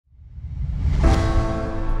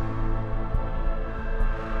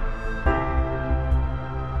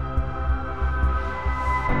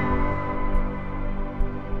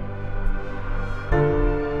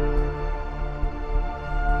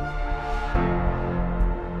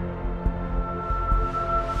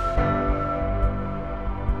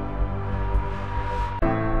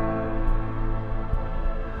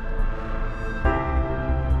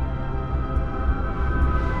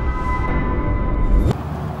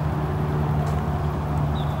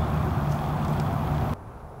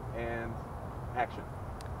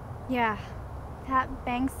Yeah, that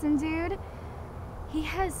Bankston dude, he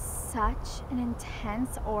has such an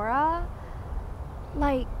intense aura.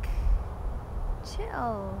 Like,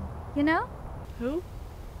 chill, you know? Who?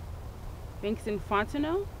 Bankston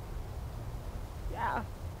Fontenot? Yeah,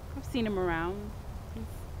 I've seen him around. He's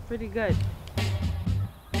pretty good.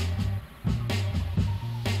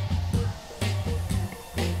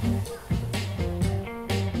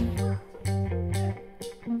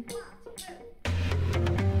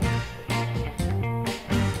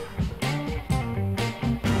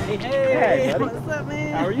 Hey, What's up,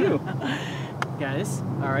 man? how are you? Guys,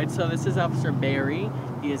 all right, so this is Officer Barry.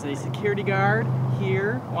 He is a security guard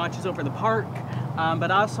here, watches over the park,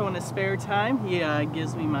 but also in his spare time, he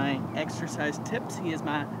gives me my exercise tips. He is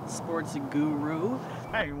my sports guru.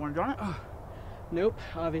 Hey, you want to join it? Nope,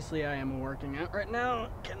 obviously I am working out right now.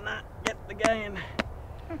 Cannot get the guy in.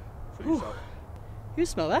 For yourself. You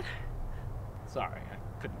smell that? Sorry, I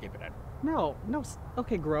couldn't keep it in. No,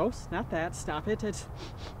 okay, gross, not that, stop it.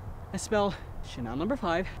 I smell Chanel No.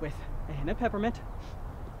 5 with a hint of peppermint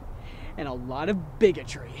and a lot of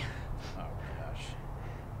bigotry. Oh gosh,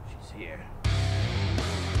 she's here.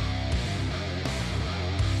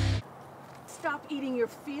 Stop eating your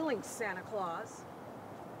feelings, Santa Claus.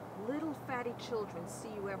 Little fatty children see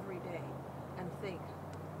you every day and think,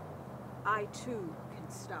 I too can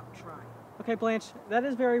stop trying. Okay, Blanche, that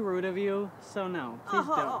is very rude of you, so no, please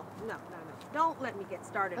don't. Oh, no. Don't let me get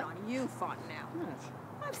started on you, Fontenelle. Yes.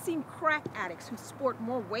 I've seen crack addicts who sport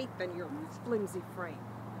more weight than your flimsy frame.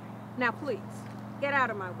 Now, please, get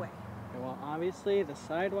out of my way. Okay, well, obviously, the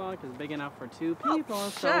sidewalk is big enough for two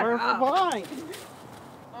people, so shut we're up. fine.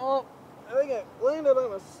 Oh, I think I landed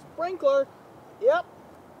on a sprinkler. Yep,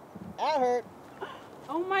 that hurt.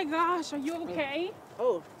 Oh my gosh, are you okay?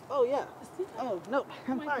 Oh, yeah. Oh, no,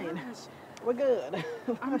 I'm my fine. gosh. We're good.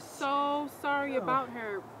 I'm so sorry about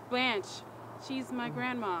her. Blanche, she's my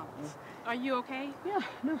grandma. Are you okay? Yeah,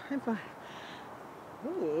 no, I'm fine.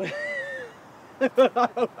 Ooh.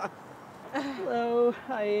 Hello,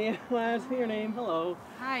 hi, what's your name? Hello.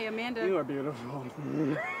 Hi, Amanda. You are beautiful.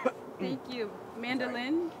 Thank you. Amanda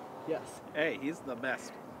Lynn? Yes. Hey, he's the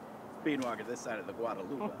best speed walker this side of the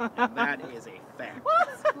Guadalupe, and that is a fact.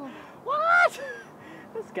 What?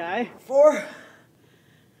 This guy.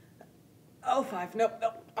 405. Nope.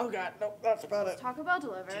 Oh God, nope. That's about it. Taco Bell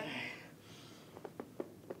delivered.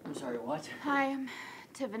 I'm sorry. What? Hi, I'm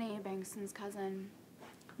Tiffany, Bankston's cousin.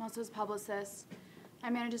 I'm also his publicist. I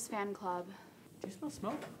manage his fan club. Do you smell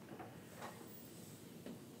smoke?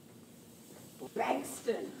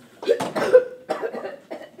 Bankston.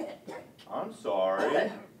 I'm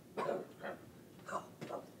sorry.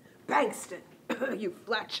 Bankston, you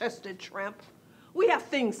flat-chested tramp. We have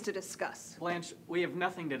things to discuss. Blanche, we have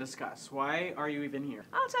nothing to discuss. Why are you even here?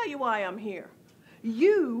 I'll tell you why I'm here.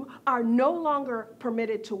 You are no longer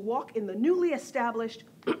permitted to walk in the newly established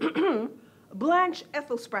Blanche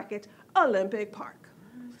Ethelspracket Olympic Park.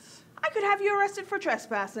 I could have you arrested for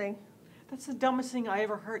trespassing. That's the dumbest thing I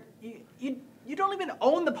ever heard. You don't even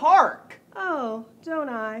own the park. Oh, don't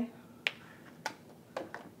I?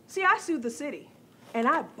 See, I sued the city, and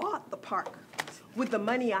I bought the park with the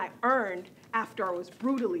money I earned after I was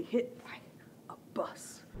brutally hit by a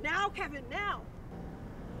bus. Now, Kevin, now!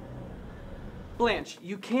 Blanche,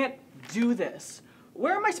 you can't do this.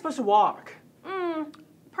 Where am I supposed to walk?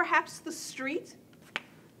 Perhaps the street?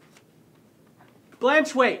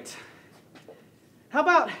 Blanche, wait. How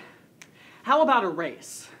about a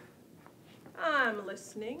race? I'm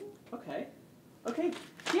listening. Okay,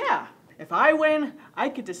 yeah. If I win, I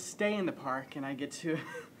get to stay in the park and I get to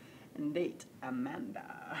date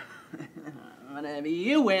Amanda. And if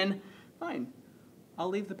you win, fine. I'll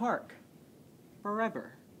leave the park.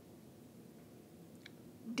 Forever.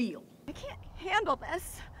 Deal. I can't handle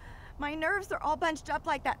this. My nerves are all bunched up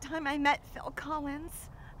like that time I met Phil Collins.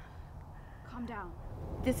 Calm down.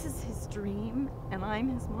 This is his dream, and I'm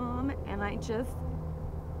his mom, and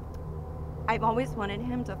I've always wanted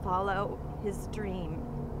him to follow his dream,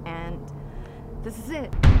 and this is it.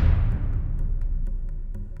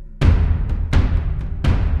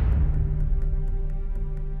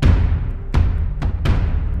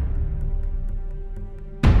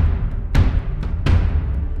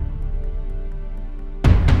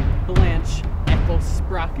 Blanche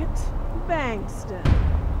Ethelspracket. Bankston.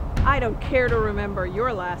 I don't care to remember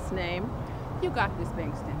your last name. You got this,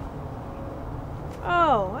 Bankston.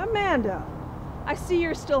 Oh, Amanda. I see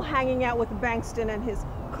you're still hanging out with Bankston and his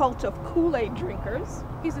cult of Kool-Aid drinkers.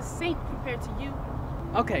 He's a saint compared to you.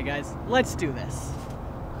 Okay, guys, let's do this.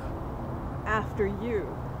 After you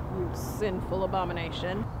sinful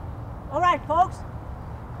abomination. All right, folks.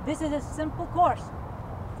 This is a simple course.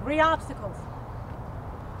 3 obstacles.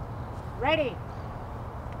 Ready,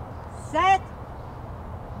 set,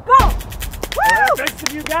 go! Woo!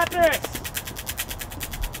 Benson, you got this!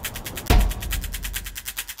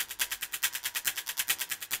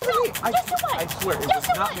 I swear, it was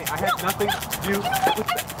not me. I had nothing to do with it.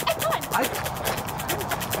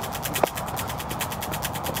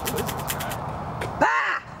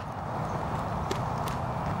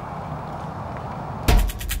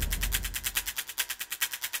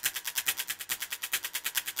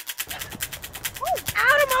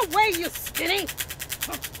 Out of my way, you skinny!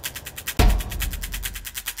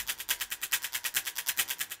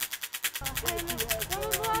 When was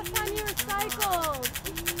the last time you recycled?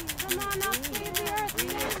 Come on now, save the earth,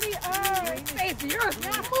 save the earth. Save the earth!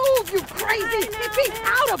 Now move, you crazy! Get me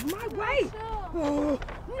out of my way! Oh,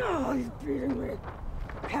 no, he's beating me.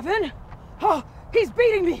 Kevin? Oh, he's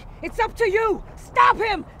beating me! It's up to you! Stop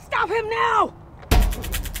him! Stop him now!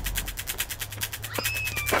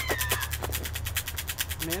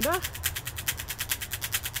 Amanda?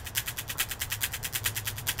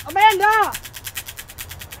 Amanda! Amanda,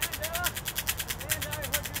 I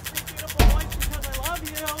heard your sweet, beautiful voice because I love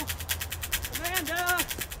you. Amanda!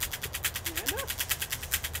 Amanda?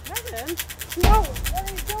 Kevin? no! What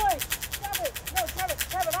are you doing? Stop it! No,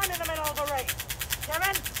 Kevin, I'm in the middle of the race.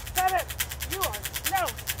 Kevin, you are, no,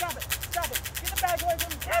 stop it! Get the bag away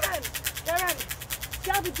from me. Kevin,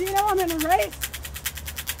 stop it, Gino, I'm in a race.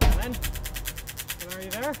 Kevin? Kevin, are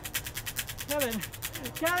you there? Kevin,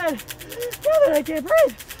 I can't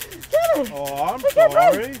breathe. Kevin! Oh, I'm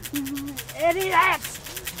sorry. Idiots!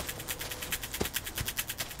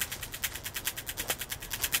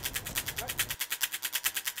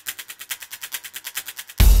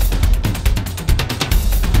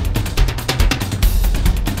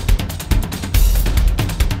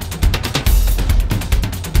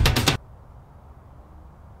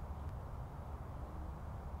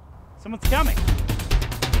 Someone's coming.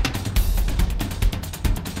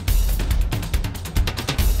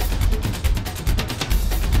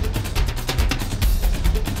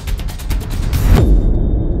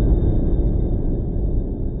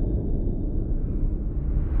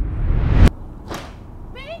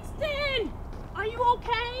 Bankston! Are you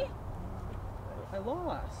okay? I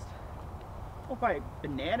lost. Oh, by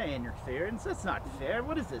banana interference? That's not fair.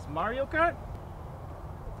 What is this, Mario Kart?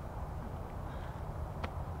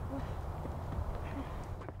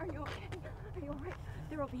 Are you okay? Are you alright?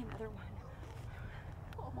 There will be another one.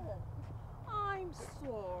 Oh, I'm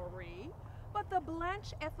sorry, but the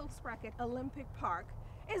Blanche Ethel Sprackett Olympic Park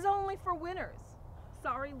is only for winners.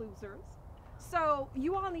 Sorry, losers. So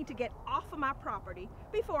you all need to get off of my property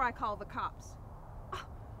before I call the cops. Oh,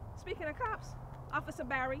 speaking of cops, Officer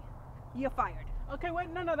Barry, you're fired. Okay, wait,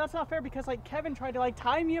 no, that's not fair because like Kevin tried to like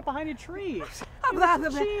tie me up behind a tree. He Blah, was blah,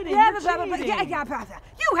 blah. cheating. Yeah, You're blah, blah, blah. cheating. Yeah, blah, blah.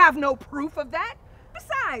 You have no proof of that.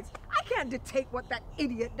 Besides, I can't dictate what that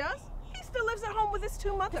idiot does. He still lives at home with his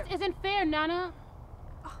 2 mothers. This isn't fair, Nana.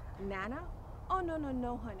 Oh, Nana? Oh,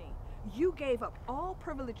 no, honey. You gave up all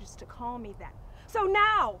privileges to call me that. So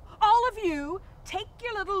now, all of you, take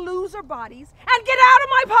your little loser bodies and get out of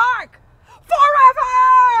my park!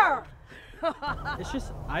 Forever! It's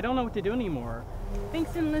just, I don't know what to do anymore.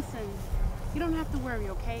 Bankston, listen. You don't have to worry,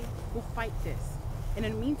 okay? We'll fight this. And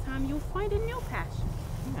in the meantime, you'll find a new passion.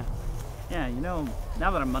 Yeah, you know, now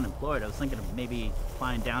that I'm unemployed, I was thinking of maybe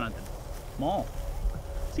flying down at the mall.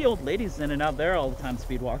 See old ladies in and out there all the time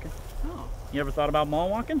speed walking. Oh, You ever thought about mall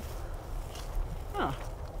walking? huh.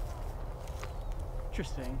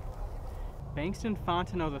 Interesting. Bankston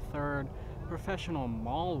Fontenot III, professional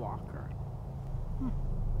mall walker.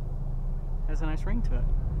 Has a nice ring to it.